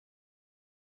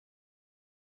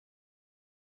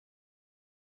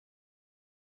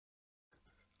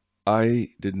I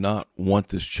did not want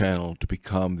this channel to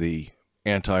become the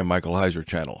anti-Michael Heiser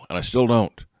channel, and I still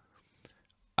don't.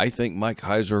 I think Mike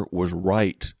Heiser was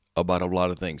right about a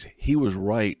lot of things. He was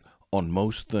right on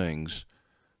most things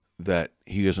that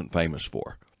he isn't famous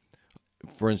for.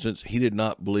 For instance, he did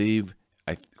not believe,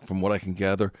 from what I can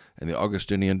gather, in the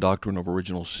Augustinian doctrine of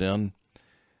original sin,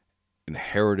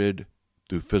 inherited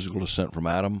through physical descent from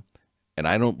Adam. And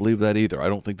I don't believe that either. I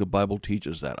don't think the Bible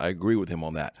teaches that. I agree with him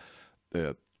on that.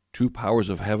 The two powers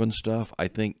of heaven stuff, I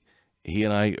think he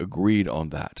and I agreed on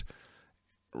that.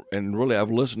 And really,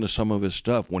 I've listened to some of his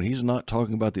stuff. When he's not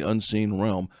talking about the unseen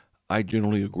realm, I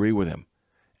generally agree with him.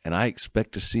 And I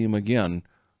expect to see him again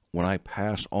when I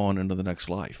pass on into the next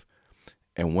life.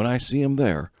 And when I see him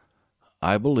there,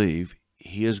 I believe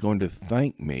he is going to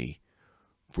thank me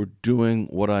for doing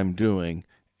what I'm doing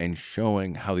and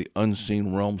showing how the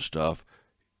unseen realm stuff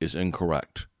is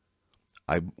incorrect.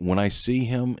 When I see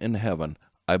him in heaven,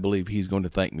 I believe he's going to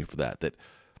thank me for that. That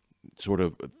sort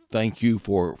of thank you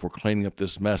for cleaning up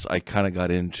this mess I kind of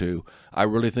got into. I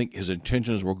really think his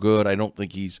intentions were good. I don't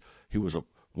think he was one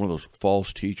of those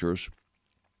false teachers.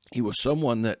 He was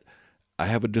someone that I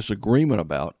have a disagreement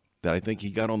about, that I think he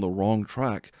got on the wrong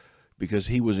track because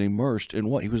he was immersed in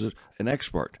what? He was an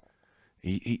expert.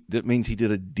 That means he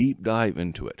did a deep dive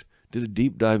into it. Did a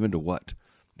deep dive into what?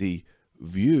 The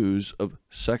views of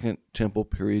Second Temple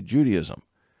period Judaism.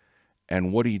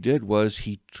 And what he did was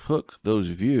he took those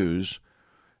views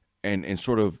and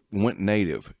sort of went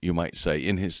native, you might say,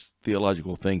 in his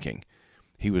theological thinking.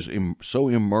 He was so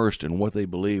immersed in what they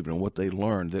believed and what they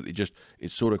learned that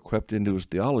it sort of crept into his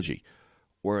theology.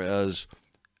 Whereas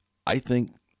I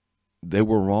think they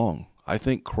were wrong. I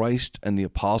think Christ and the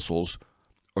apostles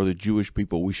are the Jewish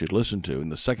people we should listen to. In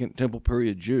the Second Temple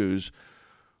period Jews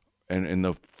and in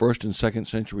the first and second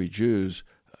century Jews,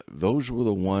 those were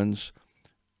the ones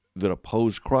that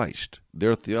opposed Christ.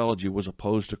 Their theology was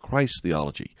opposed to Christ's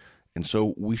theology. And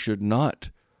so we should not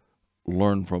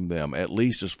learn from them, at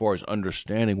least as far as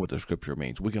understanding what the Scripture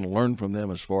means. We can learn from them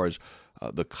as far as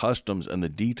the customs and the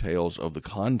details of the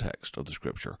context of the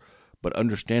Scripture. But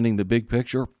understanding the big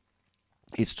picture,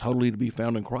 it's totally to be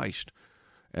found in Christ.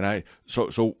 And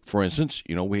so for instance,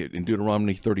 we in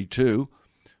Deuteronomy 32,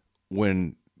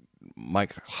 when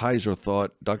Dr. Heiser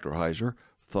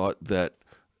thought that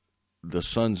the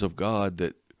sons of God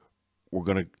that were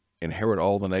going to inherit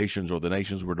all the nations, or the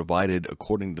nations were divided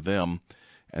according to them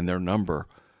and their number,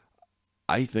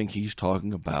 I think he's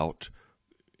talking about,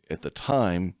 at the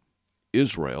time,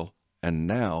 Israel, and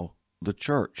now the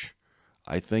church.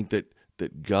 I think that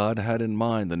God had in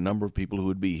mind the number of people who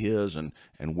would be his and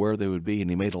where they would be,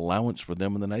 and he made allowance for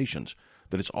them in the nations.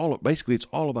 That it's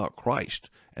all about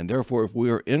Christ, and therefore if we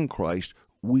are in Christ,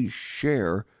 we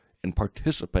share and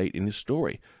participate in his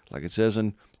story. Like it says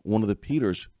in one of the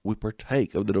Peters, we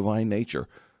partake of the divine nature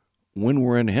when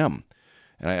we're in him.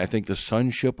 And I think the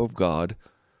sonship of God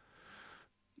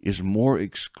is more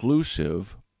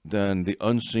exclusive than the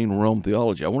unseen realm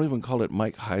theology. I won't even call it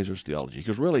Mike Heiser's theology,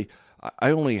 because really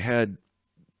I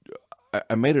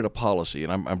made it a policy,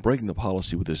 and I'm breaking the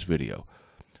policy with this video.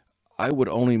 I would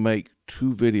only make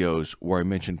 2 videos where I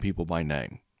mention people by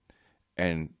name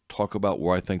and talk about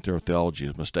where I think their theology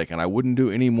is mistaken. I wouldn't do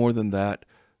any more than that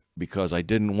because I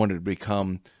didn't want it to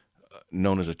become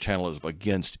known as a channel of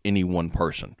against any one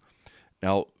person.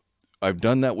 Now, I've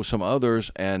done that with some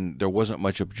others, and there wasn't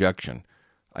much objection.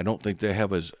 I don't think they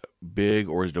have as big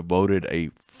or as devoted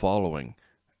a following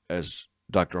as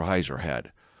Dr. Heiser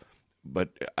had. But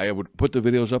I would put the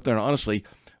videos up there, and honestly,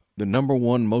 the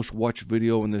 #1 most watched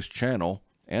video in this channel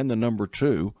and the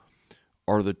 #2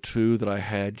 are the 2 that I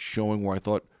had showing where I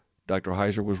thought Dr.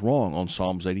 Heiser was wrong on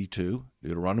Psalms 82,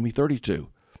 Deuteronomy 32.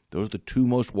 Those are the 2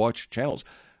 most watched channels.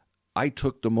 I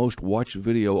took the most watched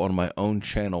video on my own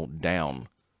channel down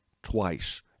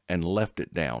twice and left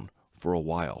it down for a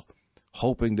while,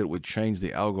 hoping that it would change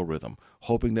the algorithm,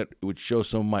 hoping that it would show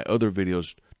some of my other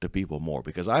videos to people more,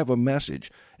 because I have a message,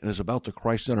 and it's about the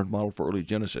Christ-centered model for early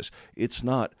Genesis. It's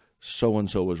not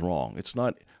so-and-so was wrong. It's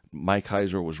not Mike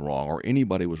Heiser was wrong or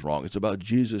anybody was wrong. It's about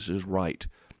Jesus is right.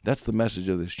 That's the message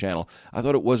of this channel. I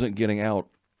thought it wasn't getting out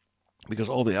because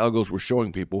all the algos were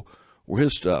showing people were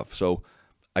his stuff. So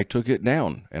I took it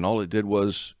down, and all it did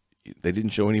was they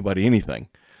didn't show anybody anything.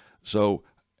 So,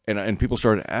 and people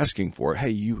started asking for it. Hey,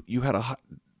 you had a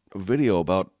video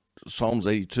about Psalms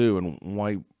 82 and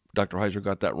why Dr. Heiser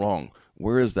got that wrong.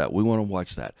 Where is that? We want to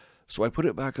watch that. So I put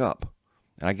it back up,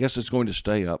 and I guess it's going to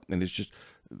stay up, and it's just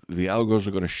the algos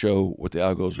are going to show what the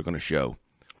algos are going to show.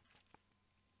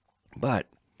 But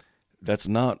that's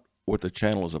not what the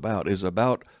channel is about. It's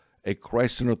about a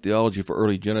Christ-centered theology for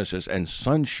early Genesis and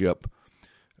sonship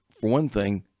For one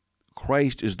thing,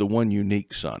 Christ is the one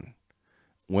unique Son.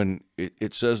 When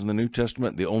it says in the New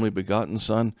Testament, the only begotten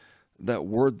Son, that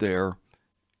word there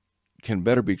can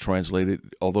better be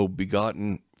translated, although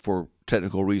begotten for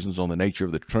technical reasons on the nature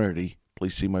of the Trinity.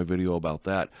 Please see my video about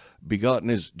that. Begotten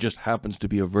just happens to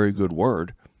be a very good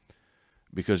word,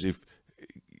 because if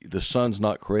the Son's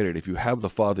not created, if you have the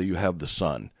Father, you have the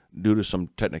Son, due to some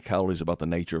technicalities about the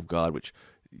nature of God, which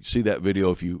see that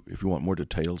video if you want more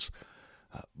details.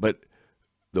 But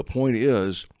the point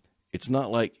is, it's not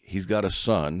like he's got a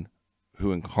son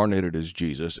who incarnated as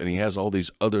Jesus, and he has all these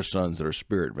other sons that are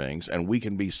spirit beings, and we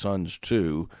can be sons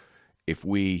too if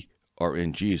we are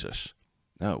in Jesus.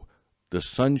 No, the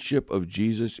sonship of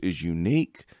Jesus is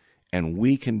unique, and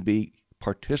we can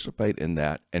participate in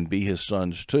that and be his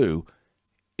sons too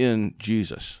in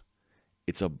Jesus.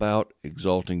 It's about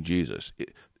exalting Jesus.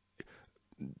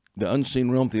 The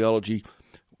unseen realm theology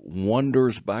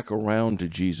wanders back around to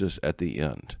Jesus at the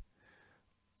end.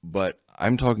 But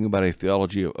I'm talking about a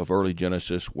theology of early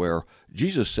Genesis where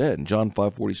Jesus said in John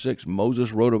 5:46,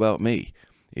 Moses wrote about me.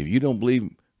 If you don't believe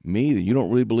me, then you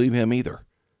don't really believe him either.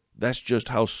 That's just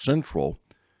how central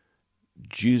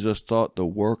Jesus thought the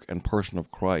work and person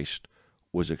of Christ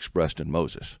was expressed in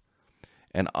Moses.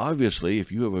 And obviously,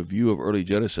 if you have a view of early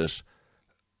Genesis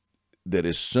that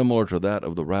is similar to that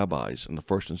of the rabbis in the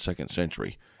 1st and 2nd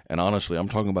century, and honestly, I'm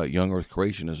talking about young earth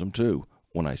creationism too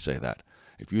when I say that.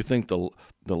 If you think the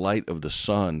light of the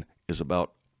sun is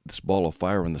about this ball of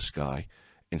fire in the sky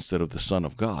instead of the Son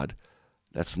of God,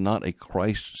 that's not a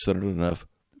Christ-centered enough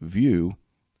view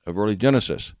of early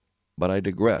Genesis. But I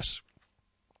digress.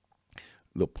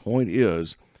 The point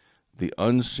is, the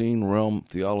unseen realm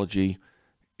theology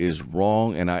is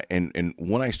wrong, and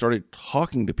when I started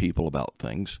talking to people about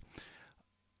things,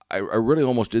 I really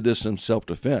almost did this in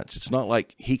self-defense. It's not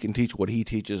like he can teach what he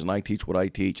teaches and I teach what I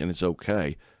teach and it's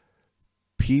okay.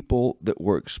 People that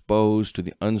were exposed to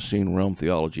the unseen realm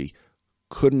theology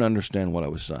couldn't understand what I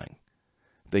was saying.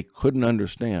 They couldn't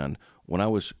understand when I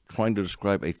was trying to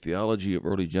describe a theology of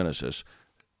early Genesis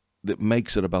that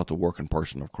makes it about the work and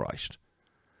person of Christ.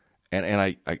 And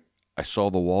I saw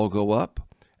the wall go up,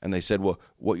 and they said, well,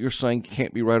 what you're saying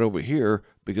can't be right over here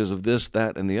because of this,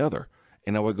 that, and the other.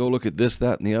 And I would go look at this,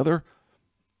 that, and the other,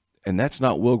 and that's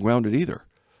not well-grounded either.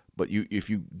 But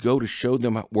if you go to show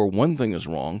them where one thing is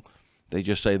wrong, they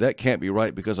just say, that can't be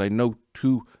right because I know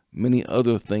too many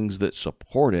other things that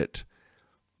support it,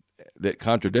 that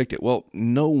contradict it. Well,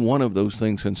 no one of those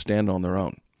things can stand on their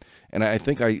own. And I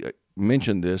think I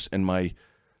mentioned this in my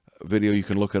video. You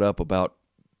can look it up, about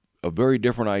a very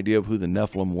different idea of who the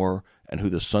Nephilim were and who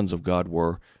the sons of God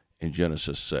were in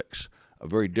Genesis 6. A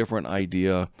very different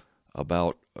idea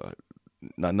about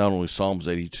not only Psalms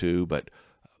 82, but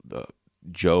the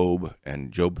Job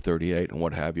and Job 38 and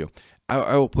what have you.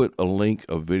 I will put a link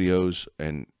of videos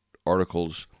and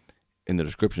articles in the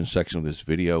description section of this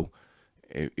video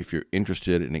if you're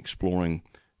interested in exploring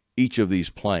each of these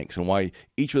planks and why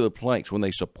each of the planks, when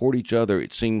they support each other,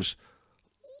 it seems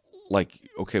like,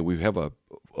 okay, we have a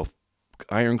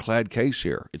ironclad case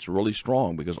here. It's really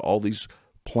strong because all these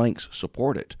planks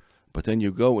support it. But then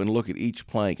you go and look at each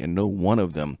plank and no one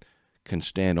of them can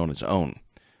stand on its own.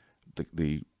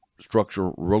 The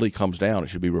structure really comes down. It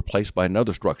should be replaced by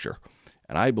another structure.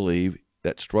 And I believe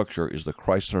that structure is the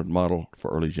Christ-centered model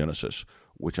for early Genesis,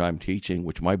 which I'm teaching,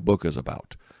 which my book is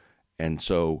about. And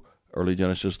so Early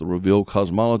Genesis, The Revealed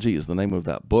Cosmology is the name of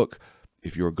that book.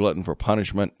 If you're a glutton for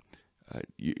punishment,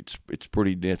 it's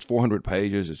pretty dense. 400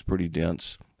 pages. It's pretty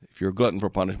dense. If you're a glutton for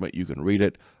punishment, you can read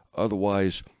it.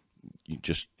 Otherwise, you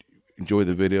just enjoy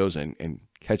the videos and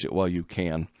catch it while you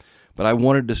can. But I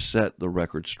wanted to set the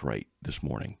record straight this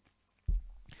morning.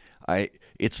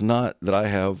 It's not that I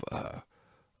have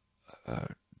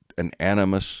an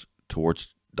animus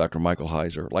towards Dr. Michael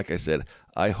Heiser. Like I said,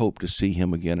 I hope to see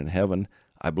him again in heaven.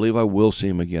 I believe I will see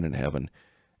him again in heaven.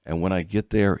 And when I get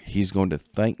there, he's going to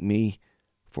thank me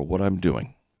for what I'm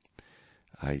doing.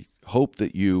 I hope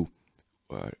that you,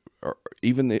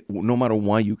 no matter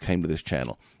why you came to this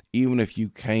channel, even if you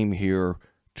came here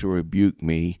to rebuke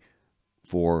me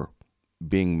for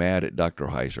being mad at Dr.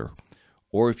 Heiser,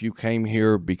 or if you came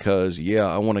here because, yeah,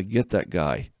 I want to get that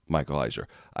guy, Michael Heiser,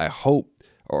 I hope,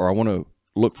 or I want to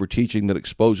look for teaching that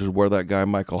exposes where that guy,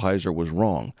 Michael Heiser, was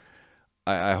wrong.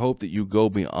 I hope that you go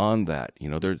beyond that. You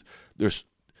know, there's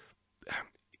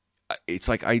it's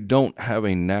like I don't have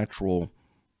a natural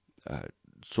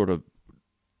sort of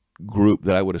group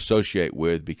that I would associate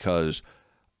with, because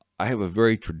I have a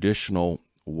very traditional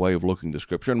way of looking at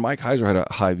Scripture. And Mike Heiser had a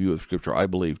high view of Scripture, I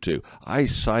believe, too. I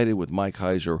sided with Mike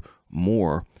Heiser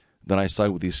more than I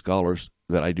side with these scholars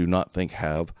that I do not think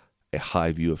have a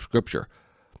high view of Scripture.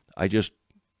 I just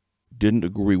didn't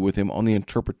agree with him on the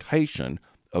interpretation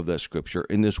of that Scripture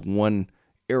in this one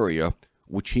area,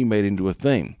 which he made into a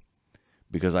theme,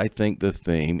 because I think the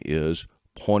theme is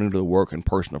pointing to the work and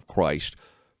person of Christ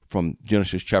from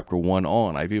Genesis chapter 1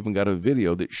 on. I've even got a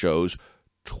video that shows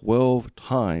 12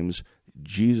 times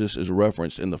Jesus is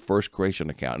referenced in the first creation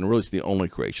account, and really it's the only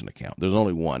creation account. There's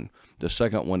only one. The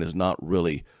second one is not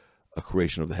really a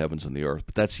creation of the heavens and the earth,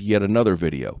 but that's yet another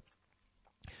video.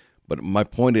 But my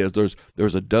point is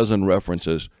there's a dozen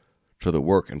references to the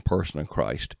work and person of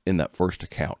Christ in that first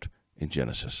account in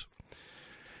Genesis.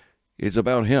 It's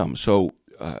about him. So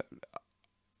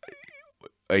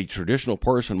a traditional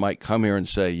person might come here and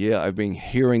say, yeah, I've been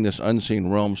hearing this unseen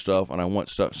realm stuff and I want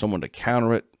someone to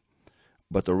counter it,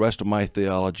 but the rest of my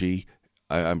theology,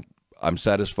 I'm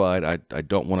satisfied. I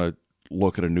don't want to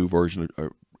look at a new version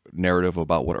or narrative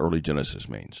about what early Genesis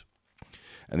means.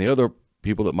 And the other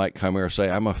people that might come here say,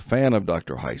 I'm a fan of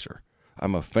Dr. Heiser.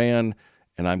 I'm a fan,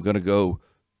 and I'm going to go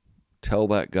tell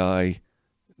that guy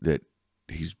that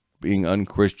he's being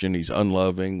unchristian, he's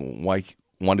unloving, why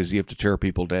does he have to tear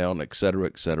people down, et cetera,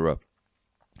 et cetera.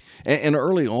 And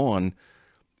early on,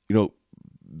 you know,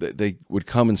 they would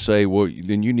come and say, well,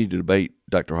 then you need to debate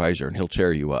Dr. Heiser, and he'll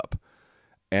tear you up.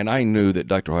 And I knew that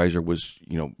Dr. Heiser was,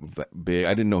 you know, big.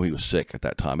 I didn't know he was sick at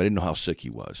that time. I didn't know how sick he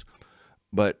was.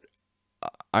 But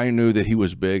I knew that he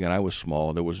was big and I was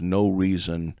small. There was no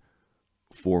reason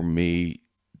for me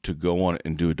to go on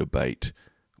and do a debate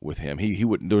with him.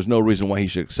 There was no reason why he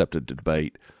should accept a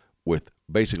debate with,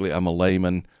 basically, I'm a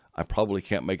layman. I probably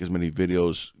can't make as many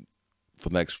videos for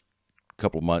the next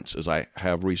couple of months as I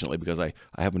have recently because I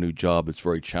have a new job that's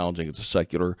very challenging. It's a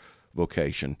secular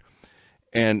vocation.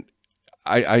 And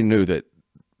I knew that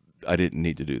I didn't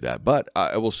need to do that. But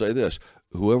I will say this,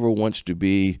 whoever wants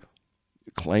to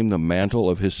claim the mantle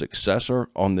of his successor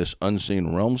on this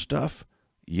unseen realm stuff,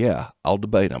 yeah, I'll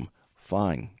debate him.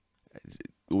 Fine.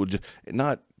 It would just,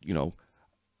 not, you know,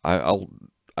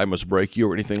 I must break you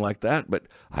or anything like that, but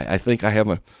I think I have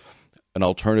an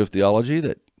alternative theology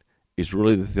that is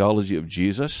really the theology of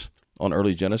Jesus on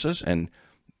early Genesis, and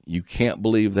you can't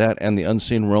believe that and the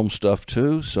unseen realm stuff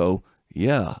too, so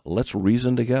yeah, let's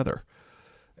reason together.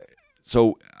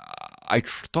 So I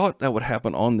thought that would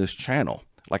happen on this channel.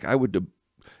 Like I would,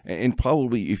 and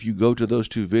probably if you go to those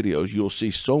two videos, you'll see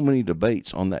so many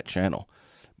debates on that channel.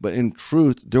 But in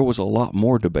truth, there was a lot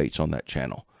more debates on that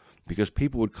channel because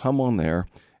people would come on there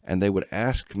and they would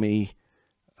ask me,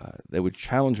 they would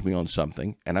challenge me on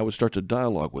something, and I would start to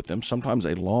dialogue with them, sometimes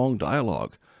a long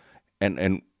dialogue.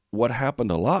 And what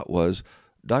happened a lot was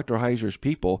Dr. Heiser's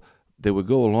people, they would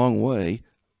go a long way.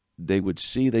 They would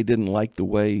see they didn't like the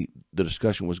way the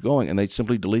discussion was going, and they'd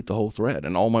simply delete the whole thread,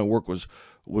 and all my work was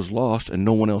lost, and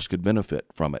no one else could benefit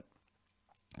from it.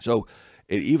 So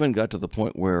it even got to the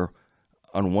point where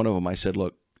on one of them I said,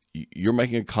 look, you're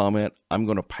making a comment, I'm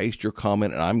going to paste your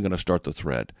comment, and I'm going to start the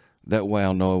thread. That way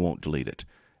I'll know I won't delete it.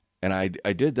 And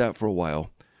I did that for a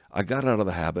while. I got out of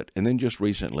the habit, and then just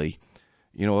recently,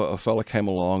 you know, a fella came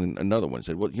along, and another one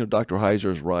said, well, you know, Dr.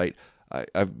 Heiser's right.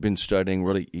 I've been studying,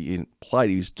 really, he implied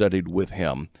he studied with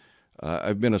him.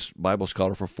 I've been a Bible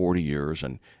scholar for 40 years,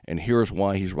 and here's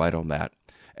why he's right on that.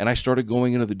 And I started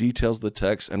going into the details of the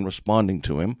text and responding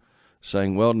to him,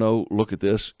 saying, well, no, look at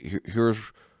this.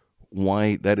 Here's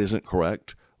why that isn't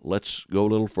correct. Let's go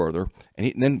a little further.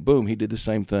 And then, boom, he did the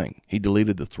same thing. He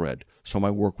deleted the thread, so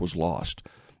my work was lost.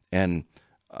 And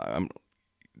I'm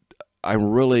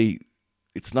really,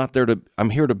 it's not there to, I'm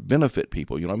here to benefit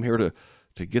people. You know, I'm here to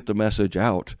get the message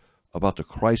out about the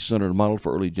Christ-centered model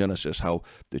for early Genesis, how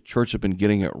the church has been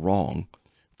getting it wrong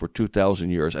for 2,000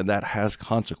 years, and that has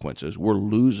consequences. We're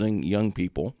losing young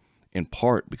people in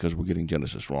part because we're getting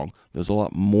Genesis wrong. There's a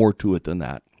lot more to it than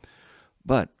that.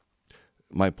 But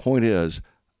my point is,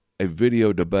 a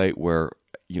video debate where,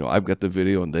 you know, I've got the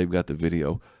video and they've got the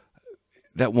video,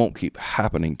 that won't keep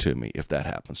happening to me if that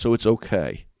happens. So it's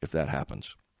okay if that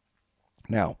happens.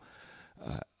 Now,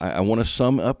 I want to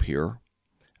sum up here.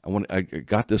 I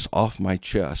got this off my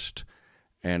chest,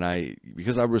 and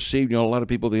because I received, you know, a lot of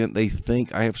people, they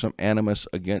think I have some animus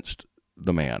against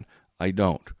the man. I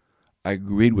don't. I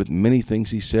agreed with many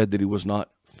things he said that he was not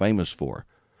famous for.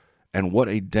 And what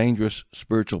a dangerous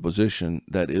spiritual position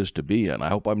that is to be in. I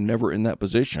hope I'm never in that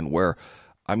position where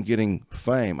I'm getting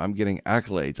fame, I'm getting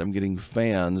accolades, I'm getting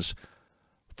fans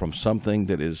from something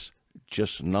that is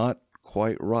just not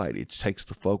quite right. It takes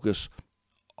the focus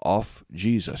off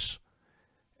Jesus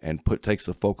and takes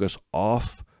the focus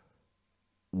off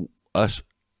us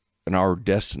and our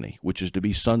destiny, which is to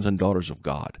be sons and daughters of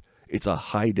God. It's a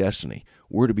high destiny.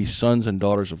 We're to be sons and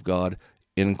daughters of God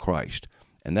in Christ.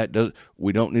 And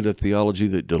we don't need a theology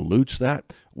that dilutes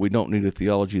that. We don't need a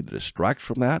theology that distracts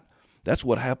from that. That's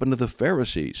what happened to the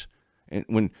Pharisees. And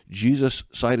when Jesus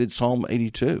cited Psalm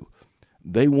 82,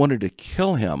 they wanted to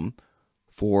kill him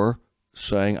for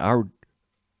saying,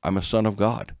 I'm a son of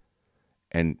God.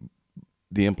 And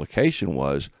the implication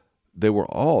was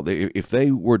if they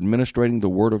were administrating the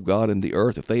word of God in the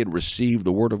earth, if they had received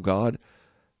the word of God,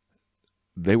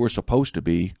 they were supposed to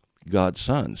be God's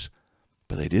sons.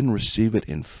 But they didn't receive it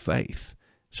in faith.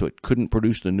 So it couldn't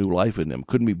produce the new life in them,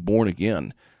 couldn't be born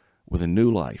again with a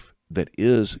new life that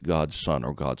is God's son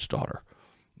or God's daughter.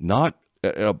 Not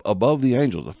above the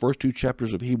angels. The first 2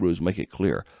 chapters of Hebrews make it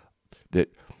clear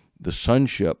that the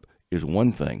sonship is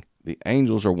one thing, the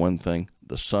angels are one thing,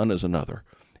 the son is another.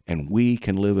 And we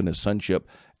can live in his sonship,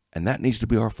 and that needs to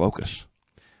be our focus.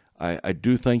 I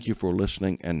do thank you for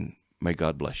listening, and may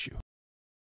God bless you.